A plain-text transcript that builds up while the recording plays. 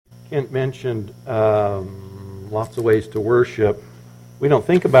Kent mentioned lots of ways to worship. We don't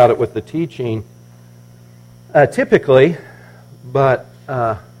think about it with the teaching typically, but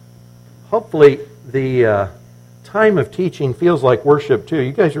hopefully the time of teaching feels like worship too.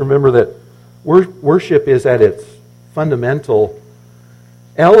 You guys remember that worship is at its fundamental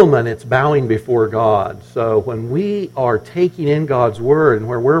element, it's bowing before God. So when we are taking in God's Word and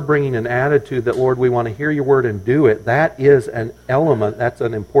where we're bringing an attitude that, Lord, we want to hear your Word and do it, that is an element, that's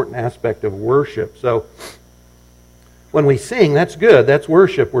an important aspect of worship. So when we sing, that's good, that's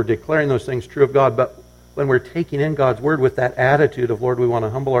worship. We're declaring those things true of God. But when we're taking in God's Word with that attitude of, Lord, we want to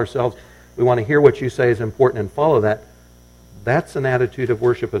humble ourselves, we want to hear what you say is important and follow that, that's an attitude of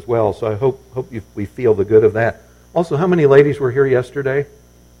worship as well. So I hope we feel the good of that. Also, how many ladies were here yesterday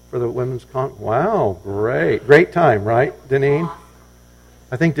for the women's Wow, great. Great time, right, Deneen?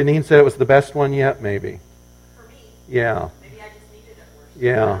 I think Deneen said it was the best one yet, maybe. For me. Yeah. Maybe I just needed it worse.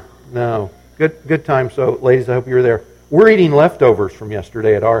 Yeah, no. Good time. So, ladies, I hope you were there. We're eating leftovers from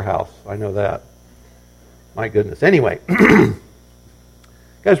yesterday at our house. I know that. My goodness. Anyway,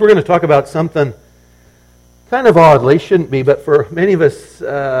 guys, we're going to talk about something kind of oddly, shouldn't be, but for many of us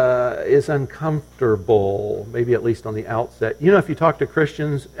is uncomfortable, maybe at least on the outset. You know, if you talk to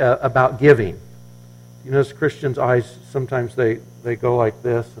Christians about giving, you notice Christians' eyes, sometimes they go like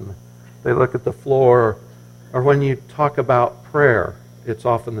this and they look at the floor. Or when you talk about prayer, it's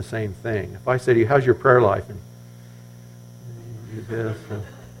often the same thing. If I say to you, how's your prayer life? And you do this.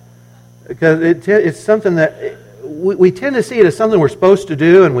 Because it's something that we tend to see it as something we're supposed to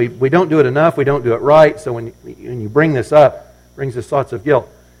do, and we don't do it enough, we don't do it right. So when you bring this up, it brings us thoughts of guilt.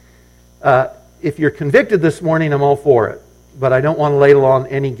 If you're convicted this morning, I'm all for it. But I don't want to ladle on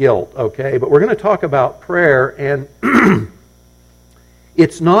any guilt, okay? But we're going to talk about prayer, and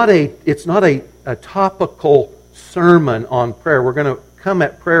it's not a topical sermon on prayer. We're going to come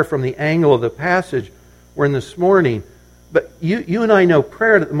at prayer from the angle of the passage we're in this morning. But you and I know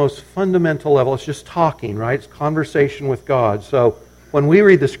prayer at the most fundamental level. It's just talking, right? It's conversation with God. So when we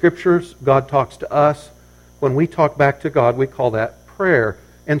read the Scriptures, God talks to us. When we talk back to God, we call that prayer.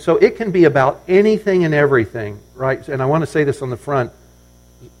 And so it can be about anything and everything, right? And I want to say this on the front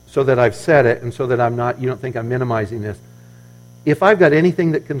so that I've said it and so that you don't think I'm minimizing this. If I've got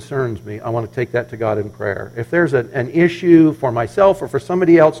anything that concerns me, I want to take that to God in prayer. If there's an issue for myself or for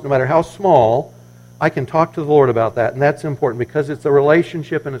somebody else, no matter how small, I can talk to the Lord about that, and that's important because it's a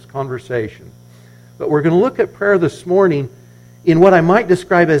relationship and it's conversation. But we're going to look at prayer this morning in what I might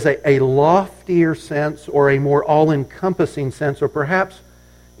describe as a loftier sense or a more all-encompassing sense, or perhaps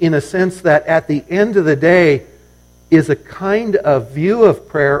in a sense that at the end of the day is a kind of view of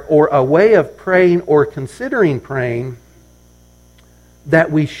prayer or a way of praying or considering praying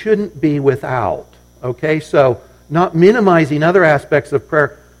that we shouldn't be without. Okay, so not minimizing other aspects of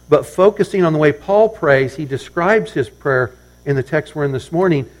prayer, but focusing on the way Paul prays. He describes his prayer in the text we're in this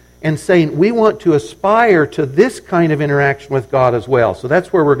morning and saying we want to aspire to this kind of interaction with God as well. So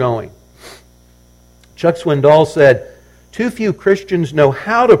that's where we're going. Chuck Swindoll said, too few Christians know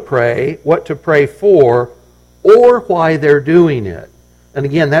how to pray, what to pray for, or why they're doing it. And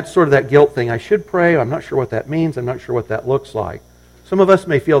again, that's sort of that guilt thing. I should pray. I'm not sure what that means. I'm not sure what that looks like. Some of us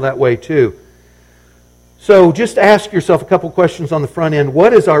may feel that way too. So just ask yourself a couple questions on the front end.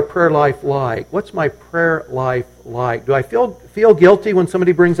 What is our prayer life like? What's my prayer life like? Do I feel guilty when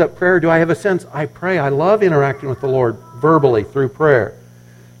somebody brings up prayer? Do I have a sense, I pray, I love interacting with the Lord verbally through prayer?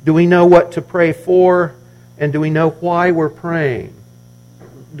 Do we know what to pray for? And do we know why we're praying?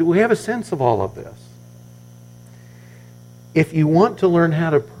 Do we have a sense of all of this? If you want to learn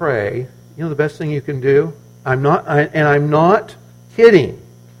how to pray, you know the best thing you can do? I'm not kidding.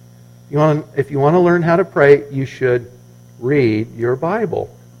 If you want to learn how to pray, you should read your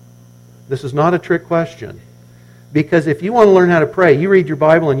Bible. This is not a trick question. Because if you want to learn how to pray, you read your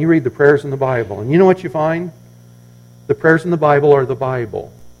Bible and you read the prayers in the Bible. And you know what you find? The prayers in the Bible are the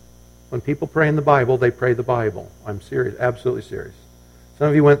Bible. When people pray in the Bible, they pray the Bible. I'm serious, absolutely serious. Some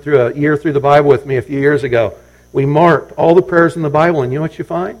of you went through a year through the Bible with me a few years ago. We marked all the prayers in the Bible, and you know what you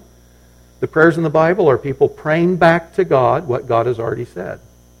find? The prayers in the Bible are people praying back to God what God has already said.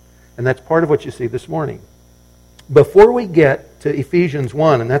 And that's part of what you see this morning. Before we get to Ephesians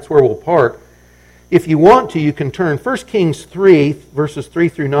 1, and that's where we'll park, if you want to, you can turn 1 Kings 3, verses 3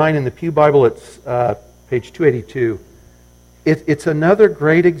 through 9 in the Pew Bible. It's page 282. It's another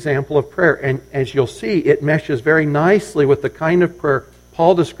great example of prayer. And as you'll see, it meshes very nicely with the kind of prayer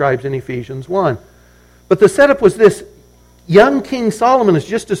Paul describes in Ephesians 1. But the setup was this. Young King Solomon has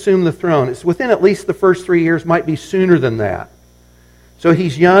just assumed the throne. It's within at least the first 3 years, might be sooner than that. So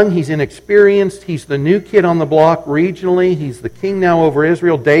he's young, he's inexperienced, he's the new kid on the block regionally, he's the king now over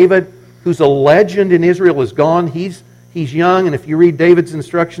Israel. David, who's a legend in Israel, is gone. He's young, and if you read David's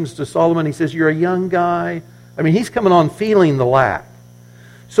instructions to Solomon, he says, you're a young guy. I mean, he's coming on feeling the lack.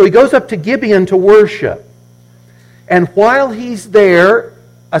 So he goes up to Gibeon to worship. And while he's there,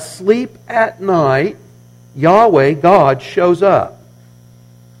 asleep at night, Yahweh, God, shows up.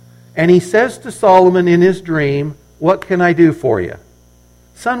 And he says to Solomon in his dream, what can I do for you?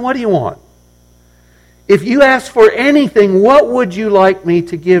 Son, what do you want? If you ask for anything, what would you like me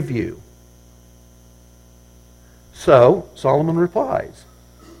to give you? So Solomon replies.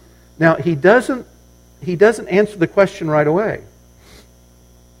 Now, he doesn't answer the question right away.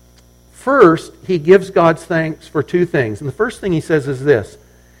 First, he gives God's thanks for two things. And the first thing he says is this.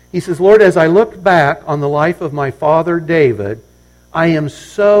 He says, Lord, as I look back on the life of my father David, I am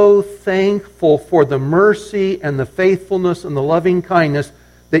so thankful for the mercy and the faithfulness and the loving kindness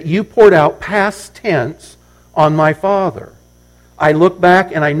that you poured out past tense on my father. I look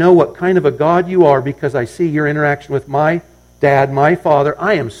back and I know what kind of a God you are because I see your interaction with my dad, my father.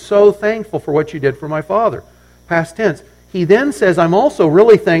 I am so thankful for what you did for my father. Past tense. He then says, I'm also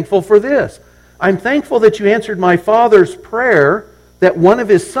really thankful for this. I'm thankful that you answered my father's prayer that one of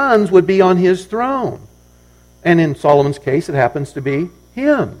his sons would be on his throne. And in Solomon's case, it happens to be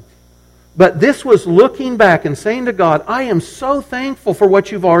him. But this was looking back and saying to God, I am so thankful for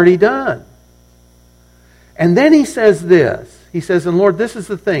what you've already done. And then he says this. He says, and Lord, this is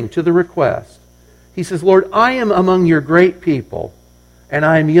the thing, to the request. He says, Lord, I am among your great people, and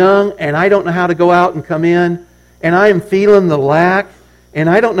I am young, and I don't know how to go out and come in, and I am feeling the lack, and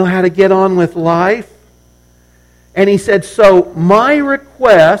I don't know how to get on with life. And he said, so my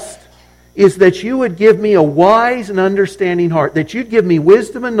request is that you would give me a wise and understanding heart, that you'd give me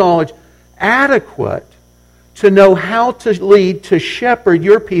wisdom and knowledge adequate to know how to lead, to shepherd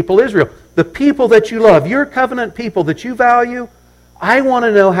your people Israel. The people that you love, your covenant people that you value, I want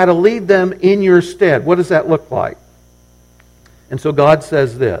to know how to lead them in your stead. What does that look like? And so God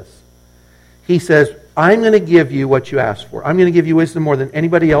says this. He says, I'm going to give you what you asked for. I'm going to give you wisdom more than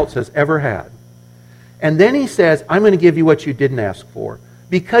anybody else has ever had. And then he says, I'm going to give you what you didn't ask for.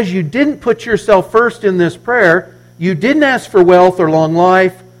 Because you didn't put yourself first in this prayer, you didn't ask for wealth or long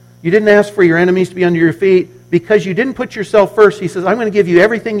life, you didn't ask for your enemies to be under your feet, because you didn't put yourself first, he says, I'm going to give you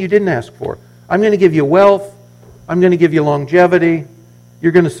everything you didn't ask for. I'm going to give you wealth, I'm going to give you longevity,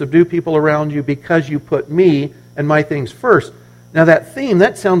 you're going to subdue people around you because you put me and my things first. Now that theme,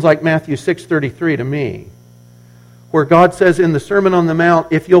 that sounds like Matthew 6:33 to me, where God says in the Sermon on the Mount,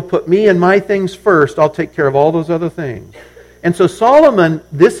 if you'll put me and my things first, I'll take care of all those other things. And so Solomon,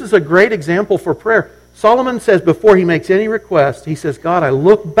 this is a great example for prayer. Solomon says before he makes any request, he says, God, I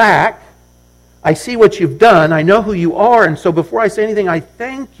look back, I see what you've done, I know who you are, and so before I say anything, I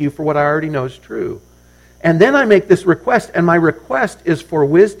thank you for what I already know is true. And then I make this request, and my request is for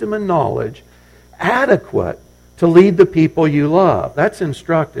wisdom and knowledge adequate to lead the people you love. That's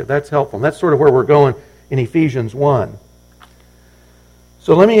instructive, that's helpful, and that's sort of where we're going in Ephesians 1.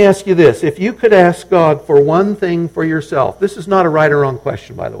 So let me ask you this. If you could ask God for one thing for yourself, this is not a right or wrong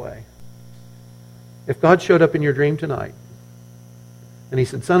question, by the way. If God showed up in your dream tonight, and he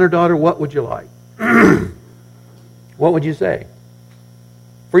said, son or daughter, what would you like? What would you say?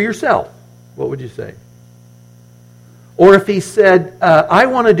 For yourself, what would you say? Or if he said, I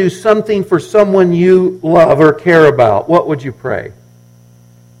want to do something for someone you love or care about, what would you pray?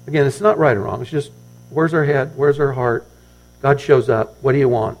 Again, it's not right or wrong. It's just, where's our head? Where's our heart? God shows up. What do you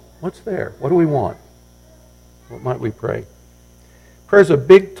want? What's there? What do we want? What might we pray? Prayer's a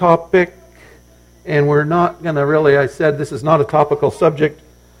big topic, and we're not going to really, I said this is not a topical subject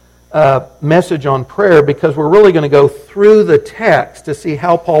message on prayer, because we're really going to go through the text to see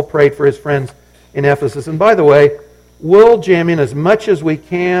how Paul prayed for his friends in Ephesus. And by the way, we'll jam in as much as we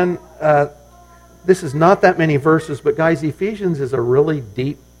can. This is not that many verses, but guys, Ephesians is a really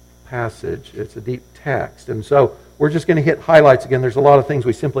deep passage. It's a deep text. And so we're just going to hit highlights again. There's a lot of things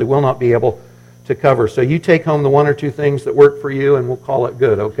we simply will not be able to cover. So you take home the one or two things that work for you, and we'll call it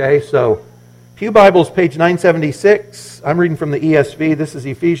good, okay? So Pew Bibles, page 976. I'm reading from the ESV. This is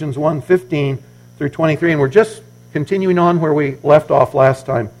Ephesians 1:15 through 23, and we're just continuing on where we left off last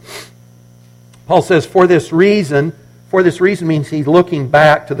time. Paul says, for this reason means he's looking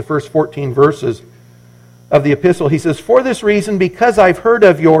back to the first 14 verses of the epistle. He says, for this reason, because I've heard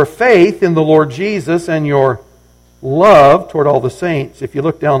of your faith in the Lord Jesus and your love toward all the saints. If you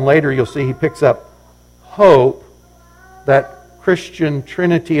look down later, you'll see he picks up hope, that Christian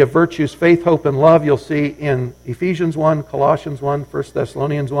trinity of virtues, faith, hope, and love, you'll see in Ephesians 1, Colossians 1, 1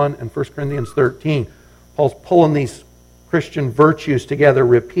 Thessalonians 1, and 1 Corinthians 13. Paul's pulling these Christian virtues together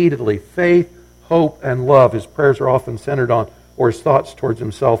repeatedly. Faith, hope, and love. His prayers are often centered on, or his thoughts towards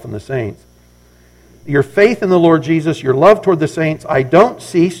himself and the saints. Your faith in the Lord Jesus, your love toward the saints, I don't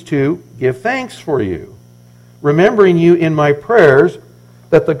cease to give thanks for you, remembering you in my prayers,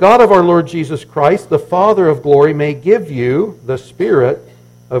 that the God of our Lord Jesus Christ, the Father of glory, may give you the spirit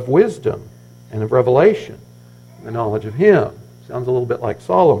of wisdom and of revelation, the knowledge of Him. Sounds a little bit like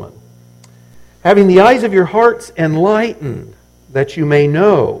Solomon. Having the eyes of your hearts enlightened, that you may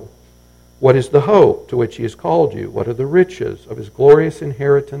know what is the hope to which He has called you, what are the riches of His glorious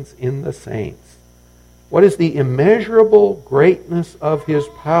inheritance in the saints, what is the immeasurable greatness of His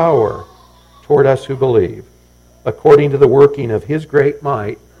power toward us who believe, according to the working of His great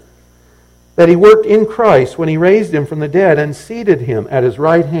might, that He worked in Christ when He raised Him from the dead and seated Him at His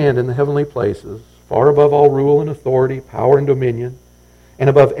right hand in the heavenly places, far above all rule and authority, power and dominion, and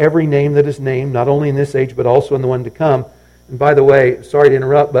above every name that is named, not only in this age, but also in the one to come. And by the way, sorry to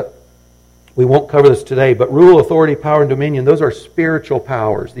interrupt, but we won't cover this today, but rule, authority, power, and dominion, those are spiritual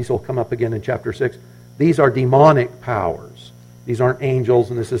powers. These will come up again in chapter 6. These are demonic powers. These aren't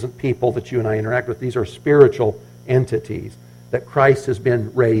angels, and this isn't people that you and I interact with. These are spiritual entities that Christ has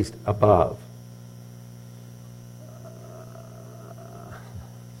been raised above.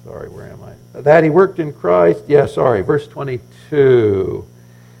 Sorry, where am I? That He worked in Christ. Verse 22.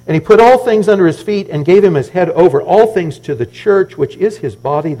 And He put all things under His feet and gave Him as head over all things to the church, which is His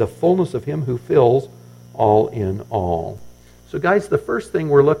body, the fullness of Him who fills all in all. So guys, the first thing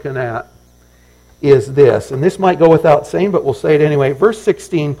we're looking at is this, and this might go without saying, but we'll say it anyway. Verse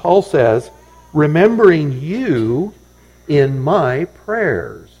 16, Paul says, remembering you in my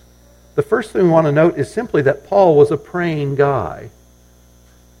prayers. The first thing we want to note is simply that Paul was a praying guy.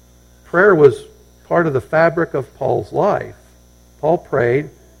 Prayer was part of the fabric of Paul's life. Paul prayed.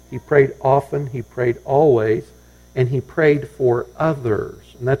 He prayed often. He prayed always. And he prayed for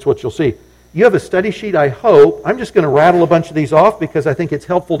others. And that's what you'll see. You have a study sheet, I hope. I'm just going to rattle a bunch of these off because I think it's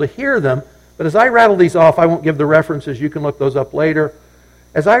helpful to hear them. But as I rattle these off, I won't give the references. You can look those up later.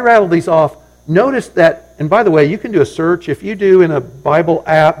 As I rattle these off, notice that, and by the way, you can do a search. If you do in a Bible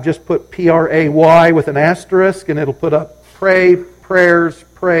app, just put P-R-A-Y with an asterisk, and it'll put up pray, prayers,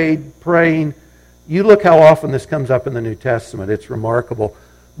 prayed, praying. You look how often this comes up in the New Testament. It's remarkable.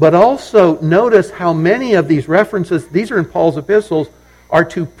 But also notice how many of these references, these are in Paul's epistles, are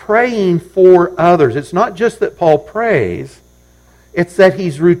to praying for others. It's not just that Paul prays, it's that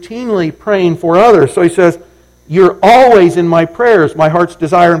he's routinely praying for others. So he says, you're always in my prayers, my heart's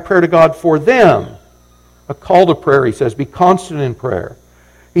desire and prayer to God for them. A call to prayer, he says, be constant in prayer.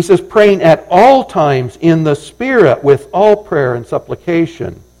 He says, praying at all times in the Spirit with all prayer and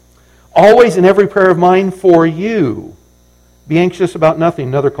supplication. Always in every prayer of mine for you. Be anxious about nothing,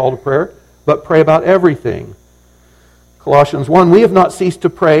 another call to prayer, but pray about everything. Colossians 1, we have not ceased to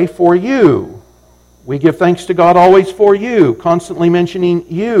pray for you. We give thanks to God always for you, constantly mentioning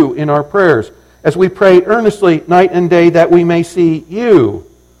you in our prayers, as we pray earnestly night and day that we may see you.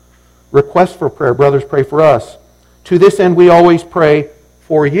 Request for prayer, brothers, pray for us. To this end we always pray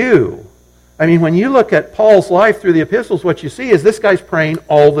for you. I mean, when you look at Paul's life through the epistles, what you see is this guy's praying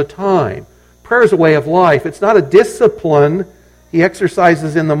all the time. Prayer is a way of life. It's not a discipline he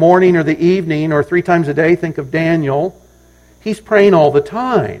exercises in the morning or the evening or 3 times a day. Think of Daniel. He's praying all the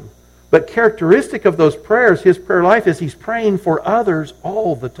time. But characteristic of those prayers, his prayer life, is he's praying for others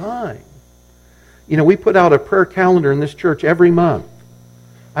all the time. You know, we put out a prayer calendar in this church every month.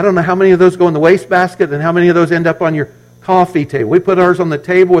 I don't know how many of those go in the wastebasket and how many of those end up on your coffee table. We put ours on the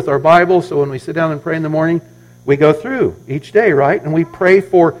table with our Bible, so when we sit down and pray in the morning, we go through each day, right? And we pray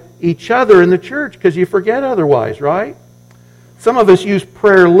for each other in the church because you forget otherwise, right? Some of us use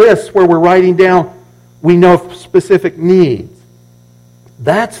prayer lists where we're writing down, we know specific needs.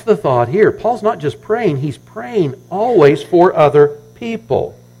 That's the thought here. Paul's not just praying, he's praying always for other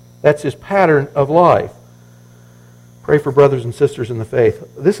people. That's his pattern of life. Pray for brothers and sisters in the faith.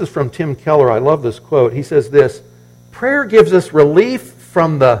 This is from Tim Keller. I love this quote. He says this, prayer gives us relief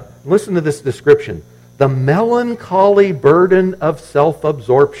from the, listen to this description, the melancholy burden of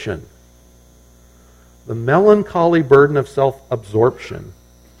self-absorption. The melancholy burden of self-absorption.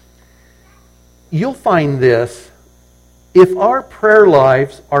 You'll find this, if our prayer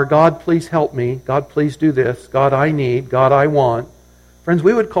lives are, God, please help me, God, please do this, God, I need, God, I want, friends,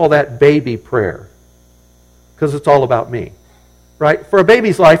 we would call that baby prayer because it's all about me, right? For a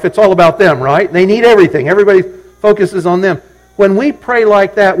baby's life, it's all about them, right? They need everything. Everybody focuses on them. When we pray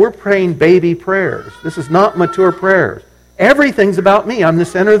like that, we're praying baby prayers. This is not mature prayers. Everything's about me. I'm the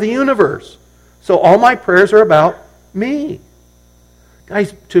center of the universe. So all my prayers are about me.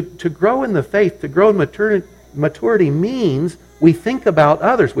 Guys, to grow in the faith, to grow in maturity means we think about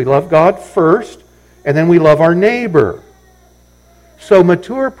others. We love God first, and then we love our neighbor. So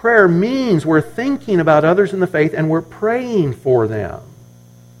mature prayer means we're thinking about others in the faith and we're praying for them.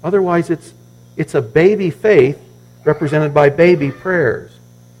 Otherwise, it's a baby faith represented by baby prayers.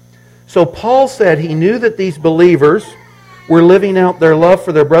 So Paul said he knew that these believers were living out their love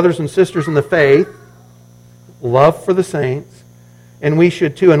for their brothers and sisters in the faith, love for the saints, and we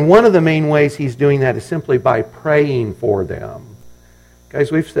should too. And one of the main ways he's doing that is simply by praying for them. Guys,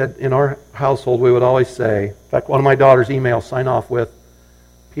 we've said in our household, we would always say, in fact, one of my daughter's emails sign off with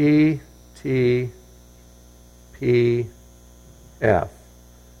PTPF,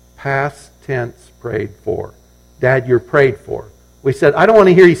 past tense prayed for. Dad, you're prayed for. We said, I don't want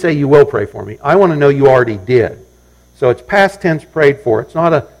to hear you say you will pray for me. I want to know you already did. So it's past tense prayed for. It's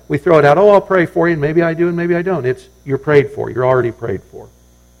not we throw it out, oh, I'll pray for you, and maybe I do and maybe I don't. It's you're prayed for. You're already prayed for.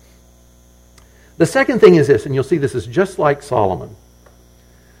 The second thing is this, and you'll see this is just like Solomon.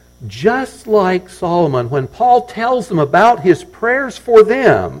 Just like Solomon, when Paul tells them about his prayers for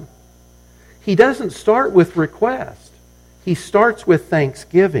them, he doesn't start with request. He starts with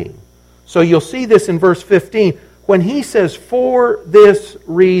thanksgiving. So you'll see this in verse 15. When he says, for this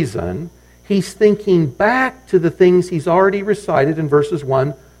reason, he's thinking back to the things he's already recited in verses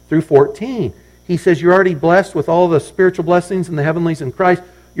 1 through 14. He says, you're already blessed with all the spiritual blessings in the heavenlies in Christ.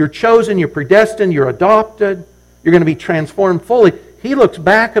 You're chosen, you're predestined, you're adopted. You're going to be transformed fully. He looks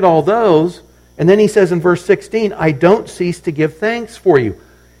back at all those, and then he says in verse 16, I don't cease to give thanks for you.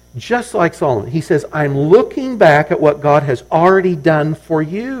 Just like Solomon. He says, I'm looking back at what God has already done for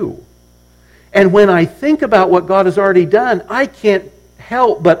you. And when I think about what God has already done, I can't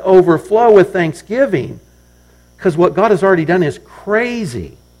help but overflow with thanksgiving, because what God has already done is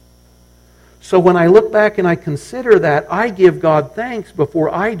crazy. So when I look back and I consider that, I give God thanks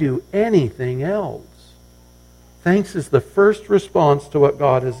before I do anything else. Thanks is the first response to what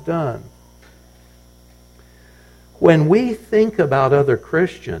God has done. When we think about other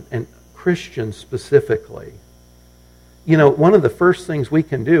Christians, and Christians specifically, you know, one of the first things we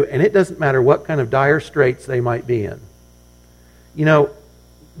can do, and it doesn't matter what kind of dire straits they might be in. You know,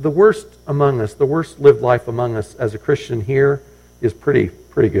 the worst among us, the worst lived life among us as a Christian here is pretty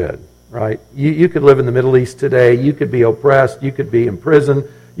good, right? You could live in the Middle East today. You could be oppressed. You could be in prison.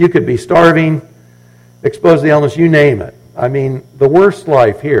 You could be starving, exposed to the illness, you name it. I mean, the worst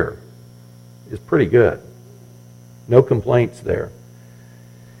life here is pretty good. No complaints there.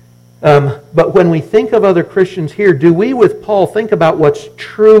 But when we think of other Christians here, do we, with Paul, think about what's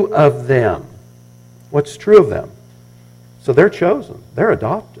true of them? What's true of them? So they're chosen. They're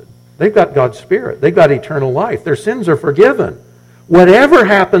adopted. They've got God's Spirit. They've got eternal life. Their sins are forgiven. Whatever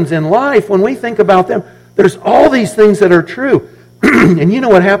happens in life, when we think about them, there's all these things that are true. And you know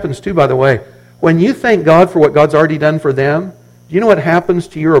what happens too, by the way? When you thank God for what God's already done for them, do you know what happens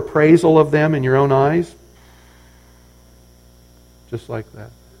to your appraisal of them in your own eyes? Just like that.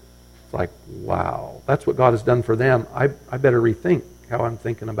 It's like, wow, that's what God has done for them. I better rethink how I'm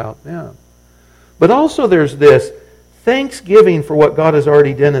thinking about them. But also there's this, thanksgiving for what God has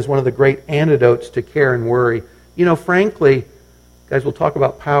already done is one of the great antidotes to care and worry. You know, frankly, guys, we'll talk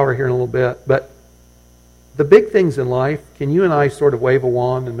about power here in a little bit, but the big things in life, can you and I sort of wave a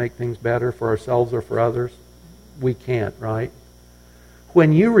wand and make things better for ourselves or for others? We can't, right?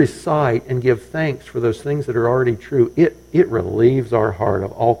 When you recite and give thanks for those things that are already true, it relieves our heart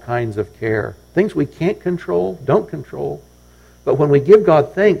of all kinds of care. Things we can't control, don't control. But when we give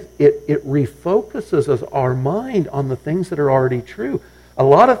God thanks, it refocuses our mind on the things that are already true. A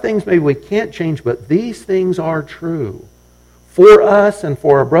lot of things maybe we can't change, but these things are true. For us and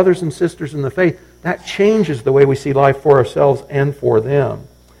for our brothers and sisters in the faith, that changes the way we see life for ourselves and for them.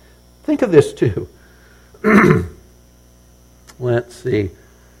 Think of this too. Let's see.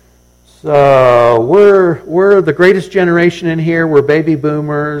 So we're the greatest generation in here. We're baby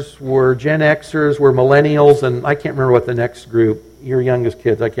boomers. We're Gen Xers. We're millennials. And I can't remember what the next group, your youngest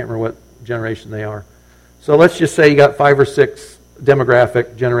kids, I can't remember what generation they are. So let's just say you got 5 or 6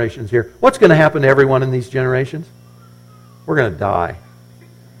 demographic generations here. What's going to happen to everyone in these generations? We're going to die.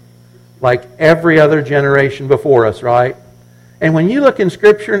 Like every other generation before us, right? And when you look in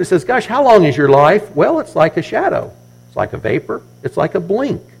Scripture and it says, gosh, how long is your life? Well, it's like a shadow. It's like a vapor. It's like a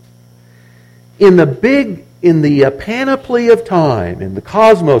blink. In the panoply of time, in the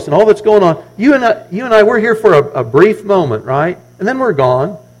cosmos and all that's going on, you and I, we're here for a brief moment, right? And then we're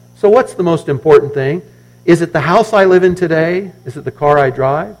gone. So what's the most important thing? Is it the house I live in today? Is it the car I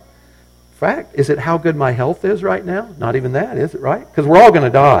drive? In fact, is it how good my health is right now? Not even that, is it, right? Because we're all going to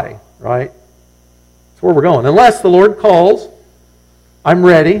die, right? That's where we're going. Unless the Lord calls, I'm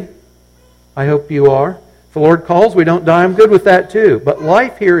ready. I hope you are. If the Lord calls, we don't die. I'm good with that too. But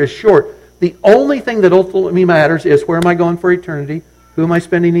life here is short. The only thing that ultimately matters is where am I going for eternity? Who am I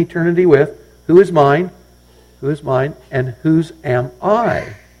spending eternity with? Who is mine? Who is mine? And whose am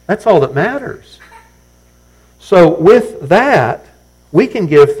I? That's all that matters. So with that, we can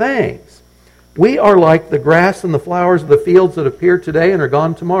give thanks. We are like the grass and the flowers of the fields that appear today and are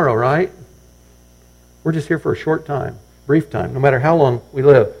gone tomorrow, right? We're just here for a short time, brief time, no matter how long we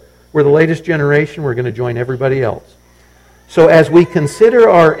live. We're the latest generation. We're going to join everybody else. So as we consider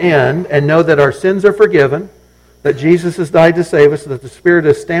our end and know that our sins are forgiven, that Jesus has died to save us, that the Spirit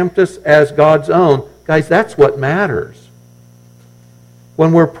has stamped us as God's own, guys, that's what matters.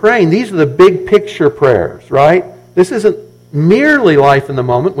 When we're praying, these are the big picture prayers, right? This isn't merely life in the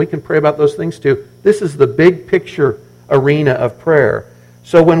moment. We can pray about those things too. This is the big picture arena of prayer.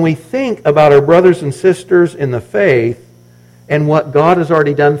 So when we think about our brothers and sisters in the faith and what God has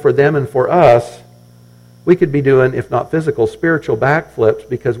already done for them and for us, we could be doing, if not physical, spiritual backflips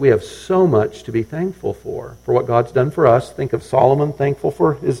because we have so much to be thankful for what God's done for us. Think of Solomon, thankful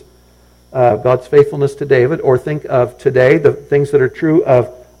for his God's faithfulness to David, or think of today the things that are true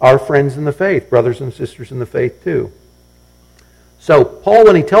of our friends in the faith, brothers and sisters in the faith too. So Paul,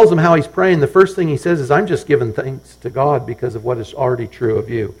 when he tells them how he's praying, the first thing he says is, I'm just giving thanks to God because of what is already true of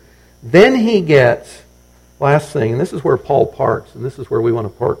you. Then he gets, last thing, and this is where Paul parks, and this is where we want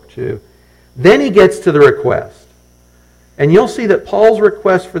to park too. Then he gets to the request. And you'll see that Paul's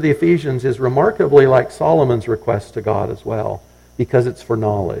request for the Ephesians is remarkably like Solomon's request to God as well, because it's for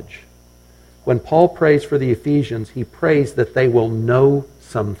knowledge. When Paul prays for the Ephesians, he prays that they will know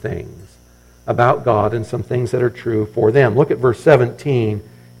some things about God and some things that are true for them. Look at verse 17.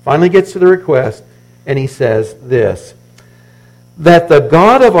 Finally gets to the request, and he says this, that the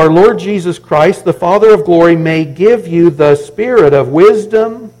God of our Lord Jesus Christ, the Father of glory, may give you the spirit of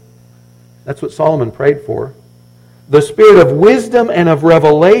wisdom. That's what Solomon prayed for. The spirit of wisdom and of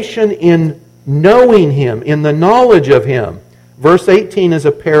revelation in knowing Him, in the knowledge of Him. Verse 18 is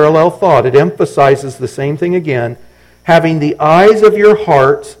a parallel thought. It emphasizes the same thing again. Having the eyes of your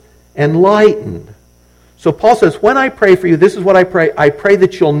hearts enlightened. So Paul says, when I pray for you, this is what I pray. I pray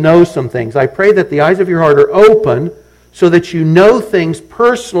that you'll know some things. I pray that the eyes of your heart are open so that you know things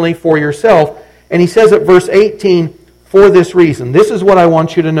personally for yourself. And he says at verse 18, for this reason. This is what I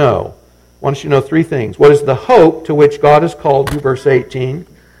want you to know. I want you to know three things. What is the hope to which God has called you? Verse 18.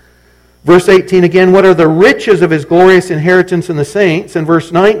 Verse 18 again, what are the riches of His glorious inheritance in the saints? And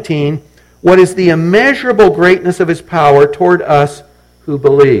verse 19, what is the immeasurable greatness of His power toward us who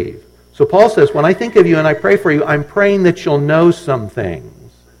believe? So Paul says, when I think of you and I pray for you, I'm praying that you'll know some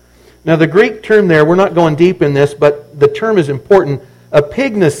things. Now the Greek term there, we're not going deep in this, but the term is important.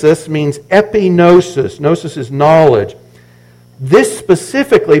 Epignosis means epignosis. Gnosis is knowledge. This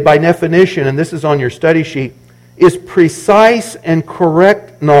specifically, by definition, and this is on your study sheet, is precise and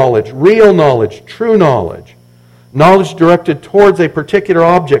correct knowledge, real knowledge, true knowledge. Knowledge directed towards a particular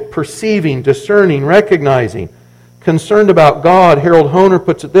object, perceiving, discerning, recognizing, concerned about God. Harold Hoehner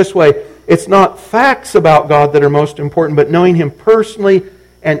puts it this way, it's not facts about God that are most important, but knowing Him personally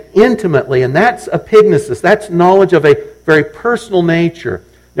and intimately. And that's epignosis. That's knowledge of a very personal nature.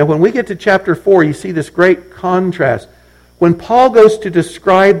 Now when we get to chapter 4, you see this great contrast. When Paul goes to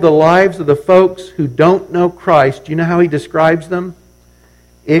describe the lives of the folks who don't know Christ, do you know how he describes them?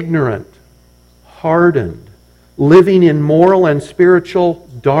 Ignorant, hardened, living in moral and spiritual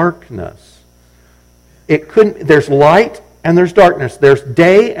darkness. There's light and there's darkness. There's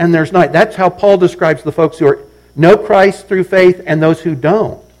day and there's night. That's how Paul describes the folks who know Christ through faith and those who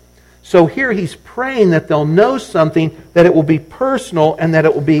don't. So here he's praying that they'll know something, that it will be personal and that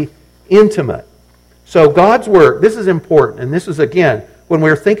it will be intimate. So God's Word, this is important. And this is, again, when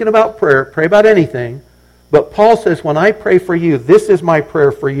we're thinking about prayer, pray about anything. But Paul says, when I pray for you, this is my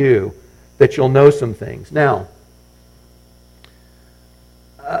prayer for you, that you'll know some things. Now,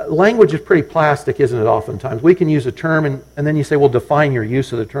 language is pretty plastic, isn't it, oftentimes? We can use a term, and then you say, well, define your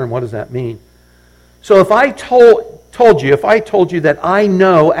use of the term. What does that mean? So if I told you that I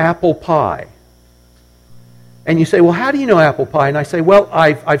know apple pie, and you say, well, how do you know apple pie? And I say, well,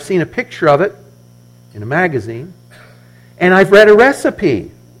 I've seen a picture of it in a magazine, and I've read a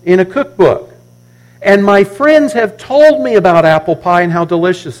recipe in a cookbook, and my friends have told me about apple pie and how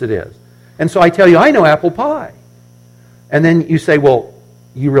delicious it is. And so I tell you, I know apple pie. And then you say, well,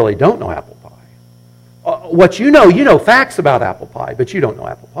 you really don't know apple pie. What you know facts about apple pie, but you don't know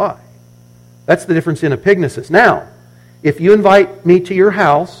apple pie. That's the difference in epignosis. Now, if you invite me to your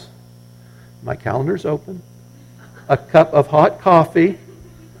house, my calendar's open, a cup of hot coffee,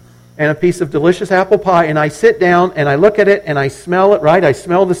 and a piece of delicious apple pie, and I sit down and I look at it and I smell it, right? I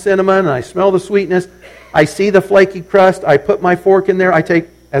smell the cinnamon and I smell the sweetness, I see the flaky crust. I put my fork in there. I take,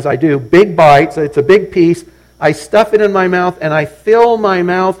 as I do, big bites. It's a big piece. I stuff it in my mouth, and I fill my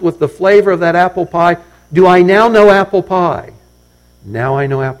mouth with the flavor of that apple pie. Do I now know apple pie? Now I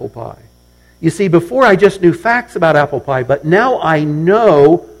know apple pie. You see, before I just knew facts about apple pie, but now I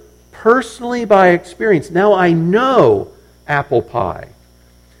know personally by experience. Now I know apple pie.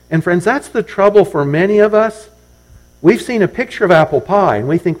 And friends, that's the trouble for many of us. We've seen a picture of apple pie, and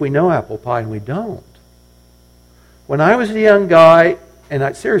we think we know apple pie, and we don't. When I was a young guy,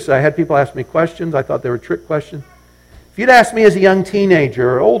 and seriously, I had people ask me questions. I thought they were trick questions. If you'd ask me as a young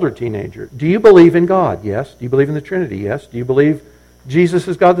teenager or older teenager, do you believe in God? Yes. Do you believe in the Trinity? Yes. Do you believe Jesus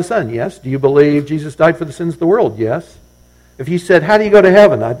is God the Son? Yes. Do you believe Jesus died for the sins of the world? Yes. If you said, how do you go to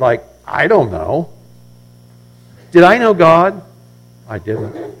heaven? I'd like, I don't know. Did I know God? I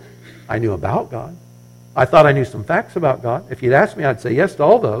didn't. I knew about God. I thought I knew some facts about God. If you'd asked me, I'd say yes to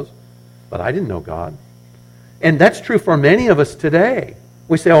all those. But I didn't know God. And that's true for many of us today.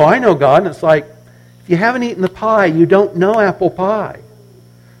 We say, oh, I know God. And it's like, if you haven't eaten the pie, you don't know apple pie.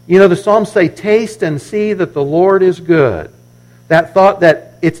 You know, the Psalms say, taste and see that the Lord is good. That thought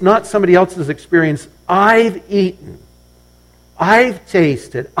that it's not somebody else's experience. I've eaten. I've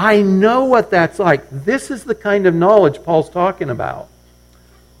tasted. I know what that's like. This is the kind of knowledge Paul's talking about.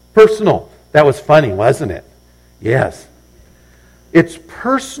 Personal. That was funny, wasn't it? Yes. It's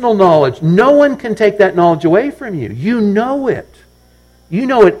personal knowledge. No one can take that knowledge away from you. You know it. You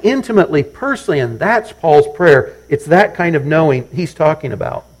know it intimately, personally, and that's Paul's prayer. It's that kind of knowing he's talking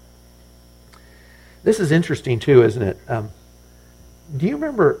about. This is interesting too, isn't it? Do you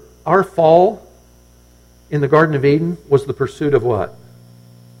remember our fall in the Garden of Eden was the pursuit of what?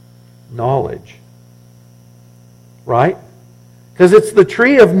 Knowledge. Right? Because it's the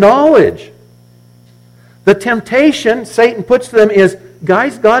tree of knowledge. The temptation Satan puts to them is,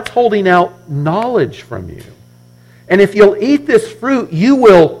 guys, God's holding out knowledge from you. And if you'll eat this fruit, you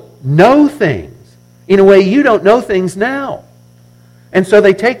will know things in a way you don't know things now. And so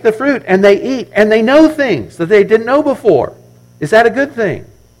they take the fruit and they eat and they know things that they didn't know before. Is that a good thing?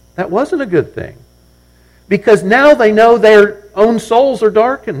 That wasn't a good thing. Because now they know their own souls are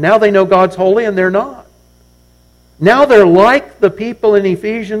darkened. Now they know God's holy and they're not. Now they're like the people in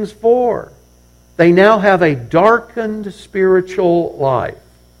Ephesians 4. They now have a darkened spiritual life.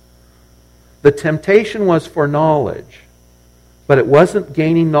 The temptation was for knowledge, but it wasn't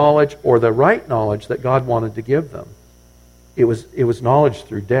gaining knowledge or the right knowledge that God wanted to give them. It was knowledge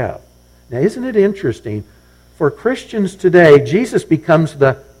through death. Now, isn't it interesting? For Christians today, Jesus becomes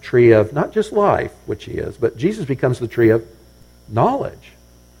the tree of not just life, which he is, but Jesus becomes the tree of knowledge.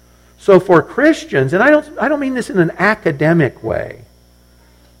 So for Christians, and I don't mean this in an academic way,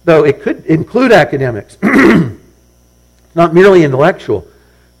 though it could include academics, not merely intellectual.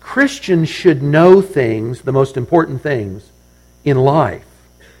 Christians should know things, the most important things, in life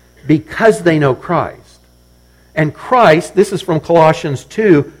because they know Christ. And Christ, this is from Colossians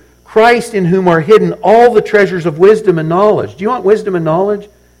 2, Christ in whom are hidden all the treasures of wisdom and knowledge. Do you want wisdom and knowledge?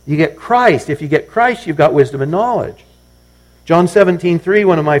 You get Christ. If you get Christ, you've got wisdom and knowledge. John 17:3,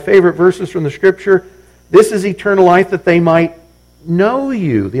 one of my favorite verses from the Scripture, this is eternal life that they might know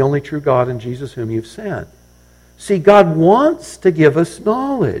you, the only true God, and Jesus whom you've sent. See, God wants to give us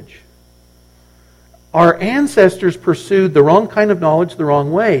knowledge. Our ancestors pursued the wrong kind of knowledge the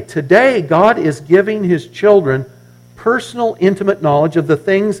wrong way. Today, God is giving His children personal, intimate knowledge of the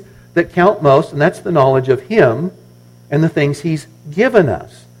things that count most, and that's the knowledge of Him and the things He's given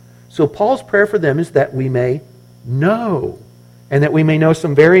us. So Paul's prayer for them is that we may know, and that we may know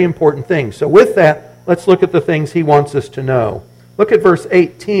some very important things. So with that, let's look at the things he wants us to know. Look at verse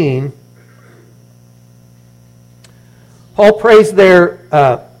 18. Paul prays there,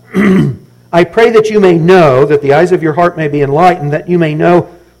 I pray that you may know, that the eyes of your heart may be enlightened, that you may know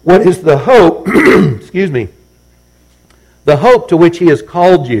what is the hope, excuse me, the hope to which he has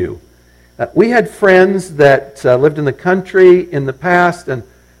called you. We had friends that lived in the country in the past, and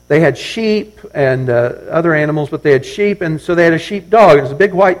they had sheep and other animals, but they had sheep, and so they had a sheep dog. It was a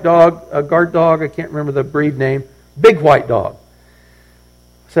big white dog, a guard dog, I can't remember the breed name, big white dog.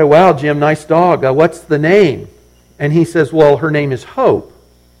 I said, wow, Jim, nice dog. What's the name? And he says, well, her name is Hope.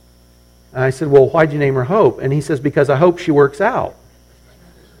 And I said, well, why'd you name her Hope? And he says, because I hope she works out.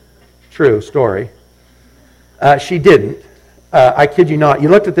 True story. She didn't. I kid you not. You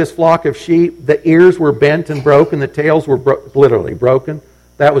looked at this flock of sheep, the ears were bent and broken, the tails were literally broken.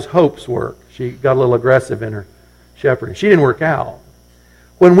 That was Hope's work. She got a little aggressive in her shepherding. She didn't work out.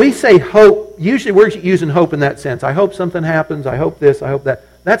 When we say hope, usually we're using hope in that sense. I hope something happens. I hope this. I hope that.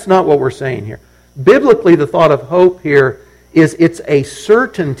 That's not what we're saying here. Biblically, the thought of hope here is it's a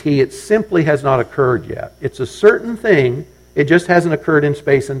certainty. It simply has not occurred yet. It's a certain thing. It just hasn't occurred in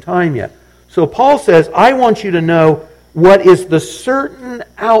space and time yet. So Paul says, I want you to know what is the certain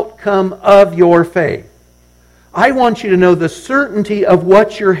outcome of your faith. I want you to know the certainty of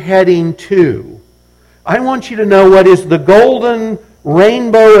what you're heading to. I want you to know what is the golden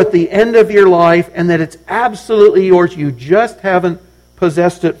rainbow at the end of your life, and that it's absolutely yours. You just haven't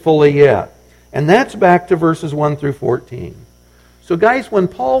possessed it fully yet. And that's back to verses 1 through 14. So guys, when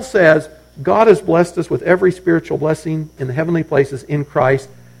Paul says, God has blessed us with every spiritual blessing in the heavenly places in Christ,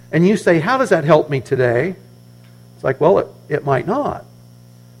 and you say, how does that help me today? It's like, well, it might not.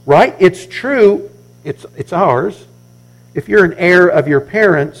 Right? It's true. It's ours. If you're an heir of your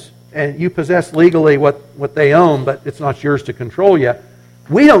parents and you possess legally what they own, but it's not yours to control yet,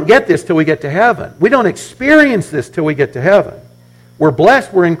 we don't get this till we get to heaven. We don't experience this till we get to heaven. We're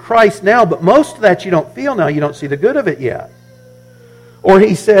blessed. We're in Christ now, but most of that you don't feel now. You don't see the good of it yet. Or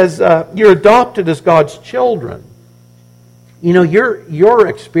he says, you're adopted as God's children. You know, your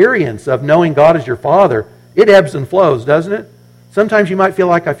experience of knowing God as your Father, it ebbs and flows, doesn't it? Sometimes you might feel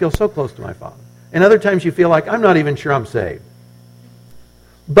like, I feel so close to my Father. And other times you feel like, I'm not even sure I'm saved.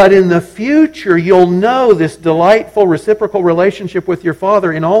 But in the future, you'll know this delightful reciprocal relationship with your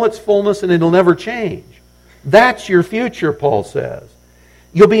Father in all its fullness, and it'll never change. That's your future, Paul says.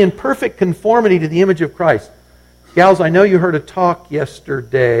 You'll be in perfect conformity to the image of Christ. Gals, I know you heard a talk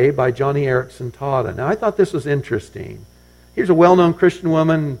yesterday by Johnny Erickson Tada. Now, I thought this was interesting. Here's a well-known Christian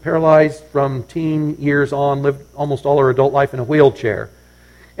woman, paralyzed from teen years on, lived almost all her adult life in a wheelchair.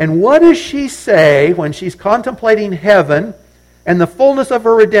 And what does she say when she's contemplating heaven and the fullness of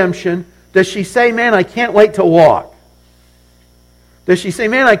her redemption? Does she say, man, I can't wait to walk? Does she say,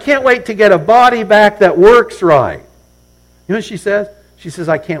 man, I can't wait to get a body back that works right? You know what she says? She says,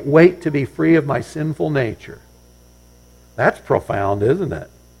 I can't wait to be free of my sinful nature. That's profound, isn't it?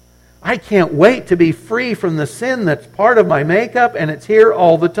 I can't wait to be free from the sin that's part of my makeup, and it's here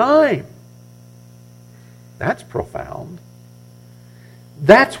all the time. That's profound.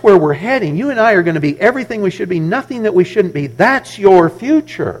 That's where we're heading. You and I are going to be everything we should be, nothing that we shouldn't be. That's your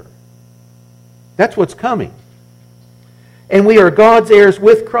future. That's what's coming. And we are God's heirs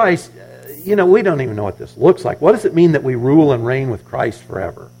with Christ. You know, we don't even know what this looks like. What does it mean that we rule and reign with Christ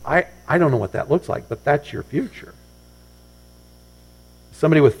forever? I don't know what that looks like, but that's your future.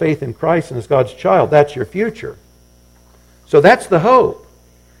 Somebody with faith in Christ and as God's child, that's your future. So that's the hope.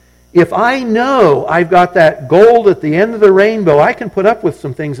 If I know I've got that gold at the end of the rainbow, I can put up with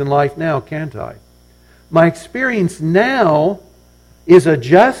some things in life now, can't I? My experience now is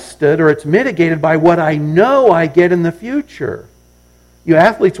adjusted or it's mitigated by what I know I get in the future. You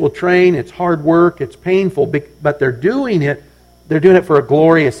athletes will train, it's hard work, it's painful, but they're doing it for a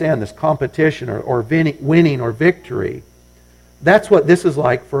glorious end, this competition or winning or victory. That's what this is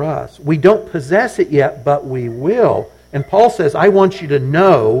like for us. We don't possess it yet, but we will. And Paul says, I want you to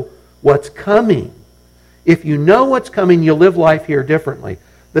know what's coming. If you know what's coming, you'll live life here differently.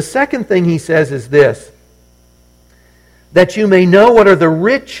 The second thing he says is this, that you may know what are the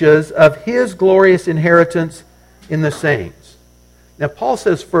riches of His glorious inheritance in the saints. Now, Paul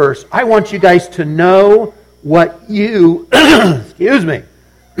says first, I want you guys to know what you, excuse me,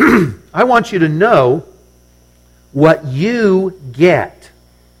 I want you to know what you get.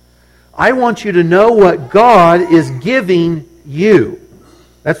 I want you to know what God is giving you.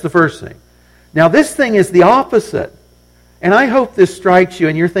 That's the first thing. Now, this thing is the opposite. And I hope this strikes you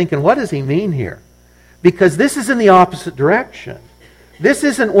and you're thinking, what does he mean here? Because this is in the opposite direction. This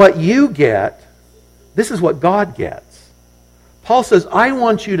isn't what you get. This is what God gets. Paul says, I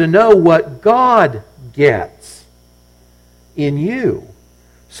want you to know what God gets in you.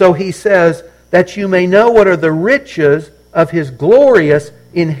 So he says, that you may know what are the riches of His glorious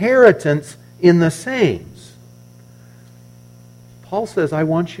inheritance in the saints. Paul says, I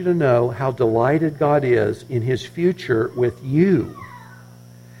want you to know how delighted God is in His future with you.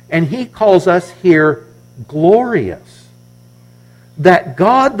 And he calls us here glorious. That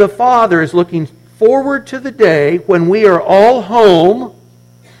God the Father is looking forward to the day when we are all home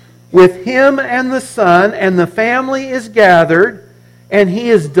with Him and the Son, and the family is gathered, and He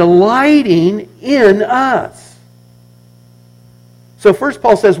is delighting in us. So first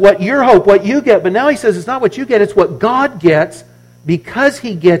Paul says, what your hope, what you get. But now he says it's not what you get, it's what God gets because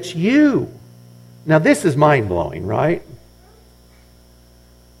He gets you. Now this is mind-blowing, right?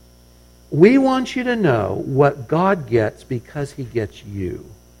 We want you to know what God gets because He gets you.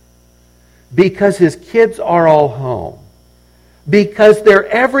 Because His kids are all home. Because they're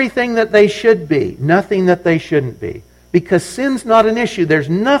everything that they should be, nothing that they shouldn't be. Because sin's not an issue. There's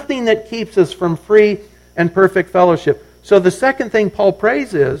nothing that keeps us from free and perfect fellowship. So the second thing Paul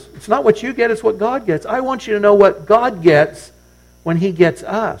prays is, it's not what you get, it's what God gets. I want you to know what God gets when He gets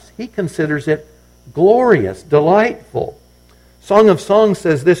us. He considers it glorious, delightful. Song of Songs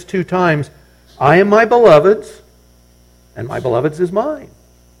says this 2 times, I am my beloved's, and my beloved's is mine.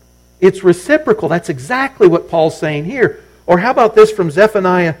 It's reciprocal. That's exactly what Paul's saying here. Or how about this from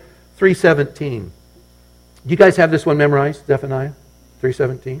Zephaniah 3:17? You guys have this one memorized, Zephaniah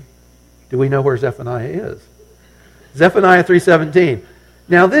 3:17? Do we know where Zephaniah is? Zephaniah 3:17.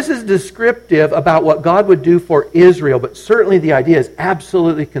 Now this is descriptive about what God would do for Israel, but certainly the idea is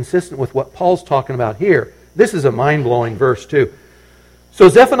absolutely consistent with what Paul's talking about here. This is a mind-blowing verse too. So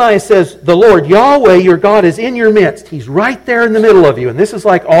Zephaniah says, the Lord, Yahweh, your God, is in your midst. He's right there in the middle of you. And this is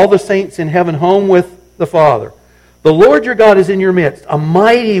like all the saints in heaven home with the Father. The Lord your God is in your midst, a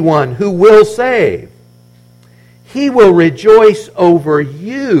mighty one who will save. He will rejoice over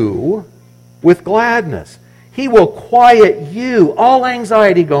you with gladness. He will quiet you, all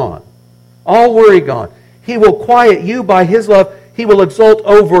anxiety gone, all worry gone. He will quiet you by His love. He will exult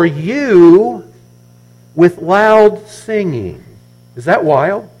over you with loud singing. Is that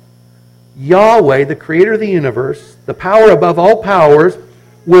wild? Yahweh, the creator of the universe, the power above all powers,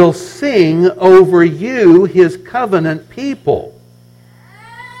 will sing over you, His covenant people.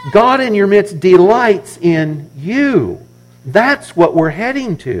 God in your midst delights in you. That's what we're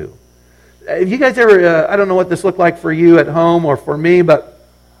heading to. Have you guys ever, I don't know what this looked like for you at home or for me, but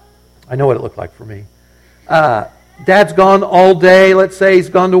I know what it looked like for me. Dad's gone all day, let's say he's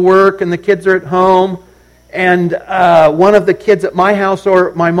gone to work and the kids are at home. And one of the kids at my house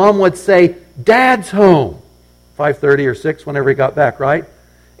or my mom would say, Dad's home. 5:30 or 6, whenever he got back, right?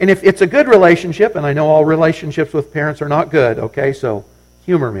 And if it's a good relationship, and I know all relationships with parents are not good, okay, so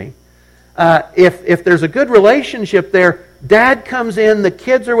humor me. If there's a good relationship there, Dad comes in, the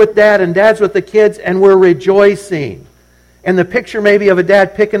kids are with Dad, and Dad's with the kids, and we're rejoicing. And the picture maybe of a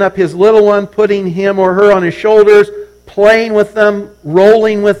dad picking up his little one, putting him or her on his shoulders, playing with them,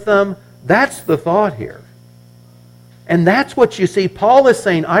 rolling with them. That's the thought here. And that's what you see. Paul is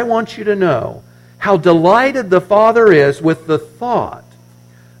saying, I want you to know how delighted the Father is with the thought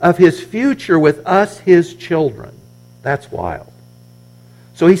of His future with us, His children. That's wild.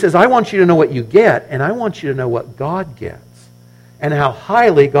 So he says, I want you to know what you get, and I want you to know what God gets, and how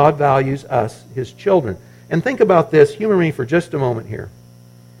highly God values us, His children. And think about this, humor me for just a moment here.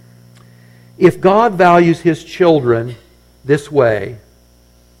 If God values His children this way,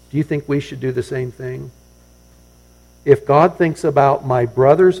 do you think we should do the same thing? If God thinks about my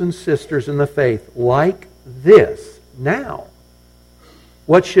brothers and sisters in the faith like this now,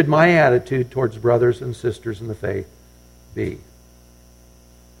 what should my attitude towards brothers and sisters in the faith be?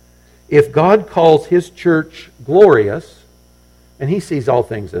 If God calls His church glorious, and He sees all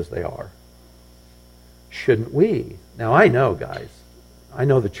things as they are, shouldn't we? Now I know, guys, I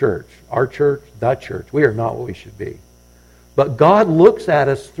know the church, our church, the church, we are not what we should be. But God looks at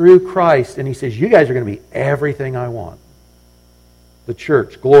us through Christ and He says, you guys are going to be everything I want. The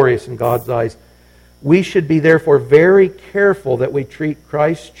church, glorious in God's eyes. We should be therefore very careful that we treat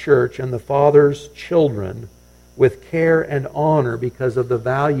Christ's church and the Father's children with care and honor because of the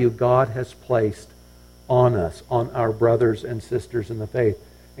value God has placed on us, on our brothers and sisters in the faith.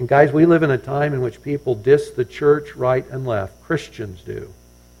 And guys, we live in a time in which people diss the church right and left. Christians do.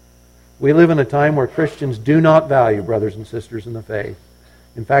 We live in a time where Christians do not value brothers and sisters in the faith.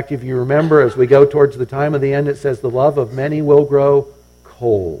 In fact, if you remember, as we go towards the time of the end, it says the love of many will grow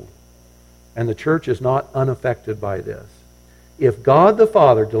cold. And the church is not unaffected by this. If God the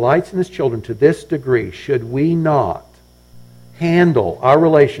Father delights in His children to this degree, should we not handle our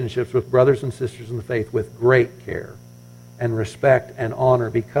relationships with brothers and sisters in the faith with great care and respect and honor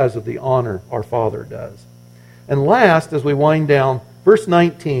because of the honor our Father does? And last, as we wind down, verse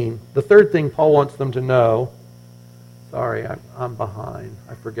 19, the third thing Paul wants them to know. Sorry, I'm behind.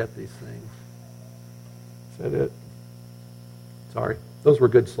 I forget these things. Is that it? Sorry. Those were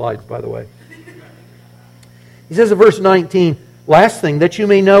good slides, by the way. He says in verse 19, last thing, that you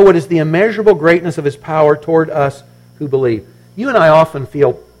may know what is the immeasurable greatness of His power toward us who believe. You and I often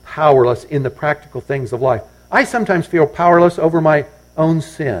feel powerless in the practical things of life. I sometimes feel powerless over my own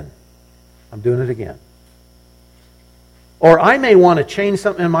sin. I'm doing it again. Or I may want to change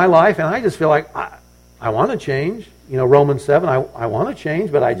something in my life, and I just feel like, I want to change. You know, Romans 7, I want to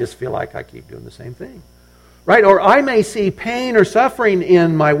change, but I just feel like I keep doing the same thing. Right? Or I may see pain or suffering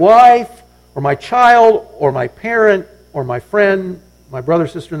in my wife, or my child, or my parent, or my friend, my brother,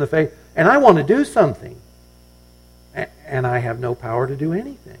 sister in the faith, and I want to do something. And I have no power to do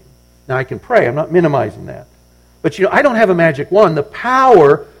anything. Now I can pray, I'm not minimizing that. But you know, I don't have a magic wand. The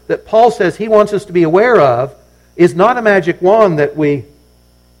power that Paul says he wants us to be aware of is not a magic wand that we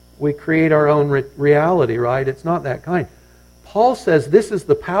create our own reality, right? It's not that kind. Paul says this is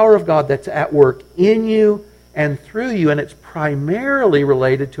the power of God that's at work in you and through you, and it's primarily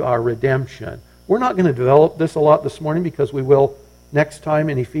related to our redemption. We're not going to develop this a lot this morning because we will next time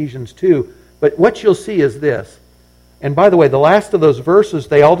in Ephesians 2. But what you'll see is this. And by the way, the last of those verses,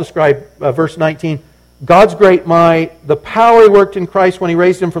 they all describe, verse 19, God's great might, the power He worked in Christ when He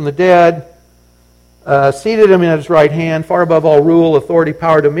raised Him from the dead, seated Him at His right hand, far above all rule, authority,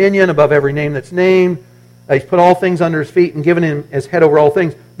 power, dominion, above every name that's named. He's put all things under His feet and given Him as head over all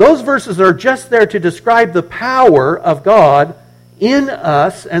things. Those verses are just there to describe the power of God in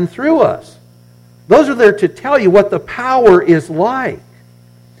us and through us. Those are there to tell you what the power is like.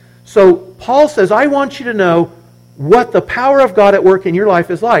 So Paul says, I want you to know what the power of God at work in your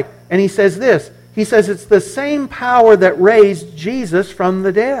life is like. And he says this. He says it's the same power that raised Jesus from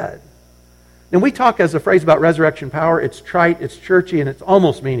the dead. And we talk as a phrase about resurrection power. It's trite, it's churchy, and it's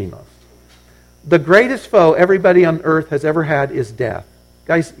almost meaningless. The greatest foe everybody on earth has ever had is death.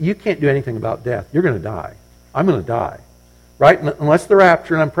 Guys, you can't do anything about death. You're going to die. I'm going to die. Right? Unless the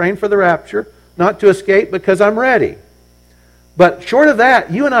rapture, and I'm praying for the rapture, not to escape because I'm ready. But short of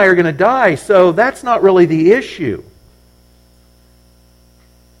that, you and I are going to die, so that's not really the issue.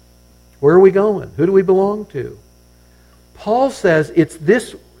 Where are we going? Who do we belong to? Paul says it's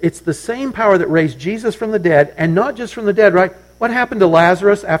the same power that raised Jesus from the dead, and not just from the dead, right? What happened to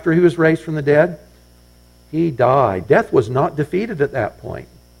Lazarus after he was raised from the dead? He died. Death was not defeated at that point.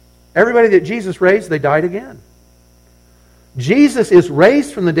 Everybody that Jesus raised, they died again. Jesus is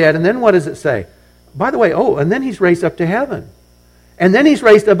raised from the dead, and then what does it say? By the way, and then He's raised up to heaven. And then He's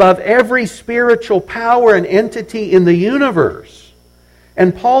raised above every spiritual power and entity in the universe.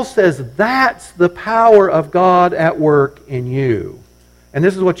 And Paul says that's the power of God at work in you. And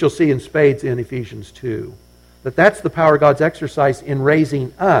this is what you'll see in spades in Ephesians 2. That's the power God's exercised in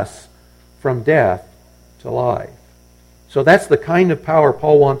raising us from death to life. So that's the kind of power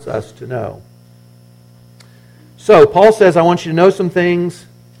Paul wants us to know. So Paul says, I want you to know some things.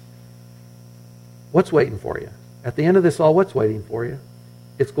 What's waiting for you? At the end of this all, what's waiting for you?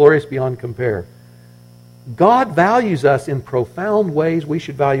 It's glorious beyond compare. God values us in profound ways. We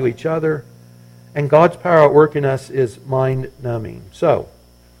should value each other. And God's power at work in us is mind-numbing. So,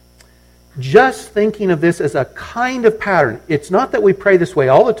 just thinking of this as a kind of pattern. It's not that we pray this way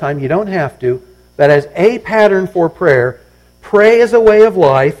all the time. You don't have to. But as a pattern for prayer, pray as a way of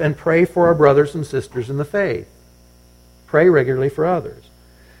life and pray for our brothers and sisters in the faith. Pray regularly for others.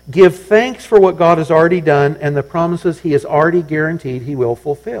 Give thanks for what God has already done and the promises He has already guaranteed He will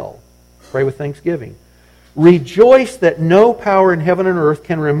fulfill. Pray with thanksgiving. Rejoice that no power in heaven and earth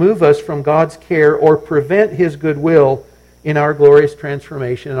can remove us from God's care or prevent His goodwill in our glorious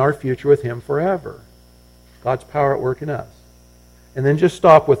transformation and our future with Him forever. God's power at work in us. And then just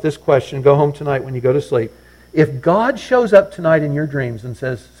stop with this question. Go home tonight when you go to sleep. If God shows up tonight in your dreams and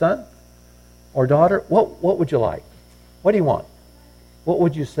says, son or daughter, what would you like? What do you want? What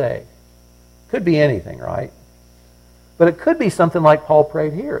would you say? Could be anything, right? But it could be something like Paul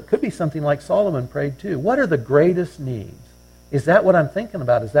prayed here. It could be something like Solomon prayed too. What are the greatest needs? Is that what I'm thinking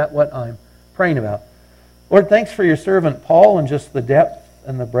about? Is that what I'm praying about? Lord, thanks for your servant Paul and just the depth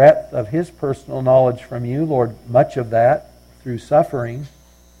and the breadth of his personal knowledge from you. Lord, much of that through suffering.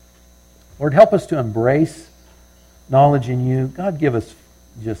 Lord, help us to embrace knowledge in you. God, give us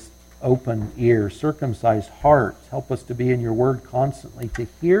just open ears, circumcised hearts. Help us to be in your word constantly, to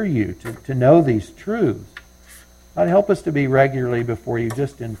hear you, to know these truths. God, help us to be regularly before you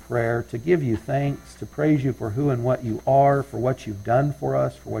just in prayer, to give you thanks, to praise you for who and what you are, for what you've done for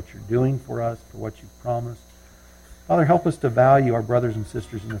us, for what you're doing for us, for what you've promised. Father, help us to value our brothers and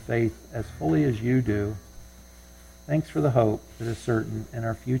sisters in the faith as fully as you do. Thanks for the hope that is certain in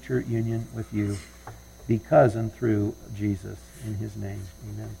our future union with you because and through Jesus. In his name,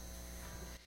 amen.